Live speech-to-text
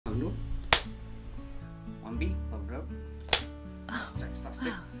1B, love it up. Sorry, stop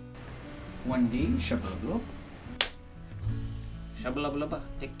 6. 1D, shabba-lubba. Shabba-lubba-lubba,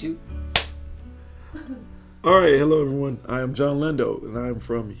 take 2. Alright, hello everyone. I am John Lendo, and I'm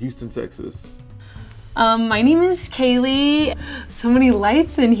from Houston, Texas. My name is Kaylee. So many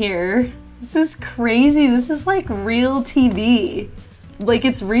lights in here. This is crazy. This is like real TV. Like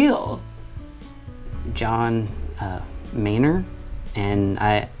it's real. John Maynard, and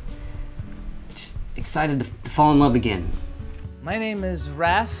I just excited to fall in love again. My name is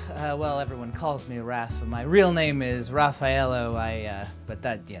Raph. Well, everyone calls me Raph. My real name is Raffaello. But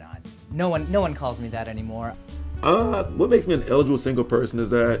that, you know, no one calls me that anymore. What makes me an eligible single person is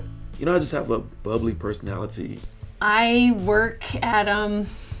that, you know, I just have a bubbly personality. I work at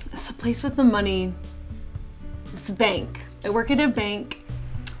it's a place with the money. It's a bank. I work at a bank.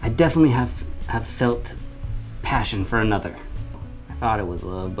 I definitely have felt passion for another. I thought it was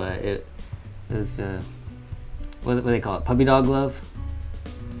love, but it was what do they call it? Puppy dog love?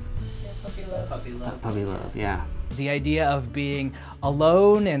 Yeah, puppy love. Puppy love. Puppy love, yeah. The idea of being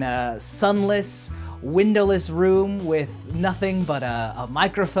alone in a sunless, windowless room with nothing but a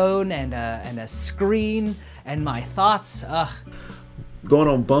microphone and a screen and my thoughts. Ugh. Going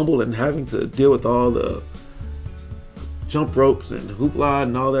on Bumble and having to deal with all the jump ropes and hoopla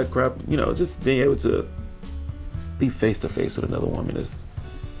and all that crap, you know, just being able to be face to face with another woman is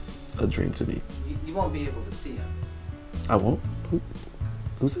a dream to me. You won't be able to see him. I won't?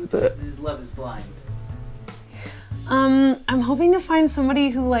 Who said that? His love is blind. I'm hoping to find somebody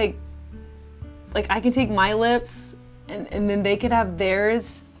who like I can take my lips and then they could have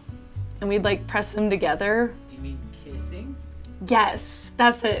theirs and we'd like press them together. Do you mean kissing? Yes,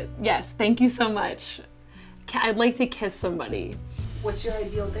 that's it. Yes, thank you so much. I'd like to kiss somebody. What's your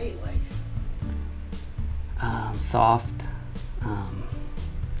ideal date like? Soft,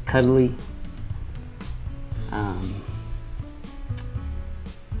 cuddly,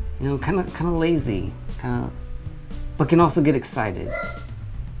 you know, kind of lazy, but can also get excited.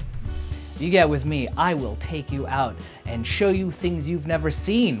 You get with me, I will take you out and show you things you've never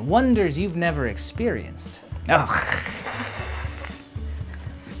seen, wonders you've never experienced. Oh.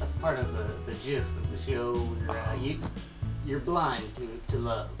 That's part of the gist of the show. Where, you're blind to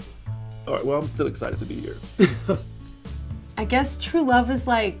love. All right, well, I'm still excited to be here. I guess true love is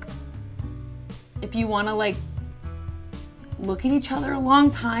like if you want to like look at each other a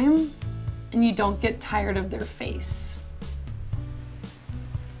long time and you don't get tired of their face.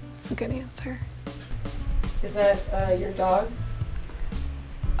 That's a good answer. Is that your dog?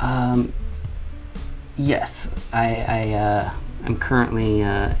 Yes, I'm currently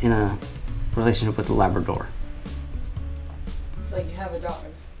in a relationship with a Labrador. Like you have a dog?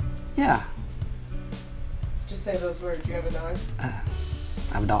 Yeah. Just say those words. You have a dog? I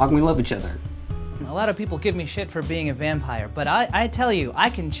have a dog and we love each other. A lot of people give me shit for being a vampire, but I tell you, I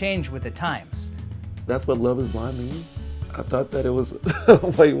can change with the times. That's what Love is Blind means? I thought that it was,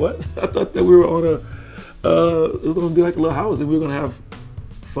 wait, what? I thought that we were on it was gonna be like a little house and we were gonna have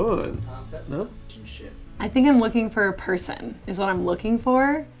fun. No? I think I'm looking for a person, is what I'm looking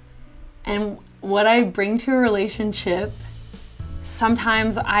for. And what I bring to a relationship,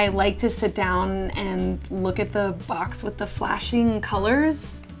 sometimes I like to sit down and look at the box with the flashing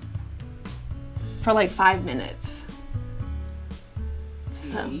colors for like 5 minutes.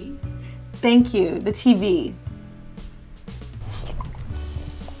 TV? So, thank you, the TV.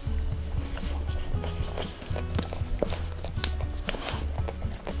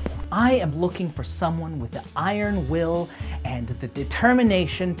 I am looking for someone with the iron will and the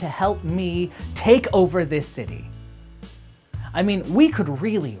determination to help me take over this city. I mean, we could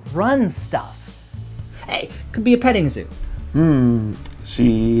really run stuff. Hey, could be a petting zoo.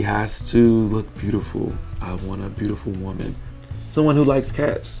 She has to look beautiful. I want a beautiful woman. Someone who likes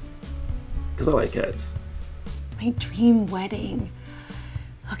cats. Because I like cats. My dream wedding.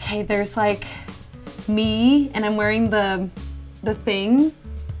 Okay, there's like me and I'm wearing the thing.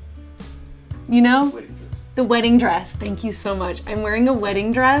 You know? Wedding dress. The wedding dress. Thank you so much. I'm wearing a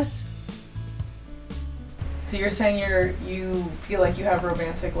wedding dress. So you're saying you feel like you have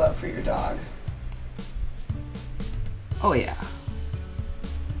romantic love for your dog? Oh yeah.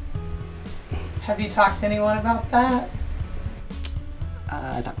 Have you talked to anyone about that?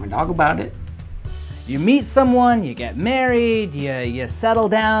 I talked to my dog about it. You meet someone, you get married, you settle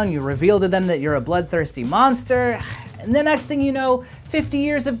down, you reveal to them that you're a bloodthirsty monster, and the next thing you know, 50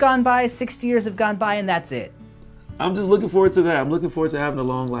 years have gone by, 60 years have gone by, and that's it. I'm just looking forward to that. I'm looking forward to having a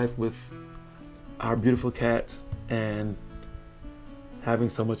long life with our beautiful cat and having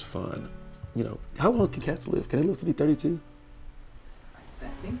so much fun. You know, how long can cats live? Can they live to be 32? I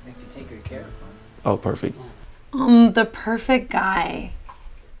think if you take good care of them. Oh, perfect. The perfect guy.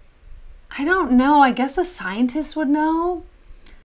 I don't know. I guess a scientist would know.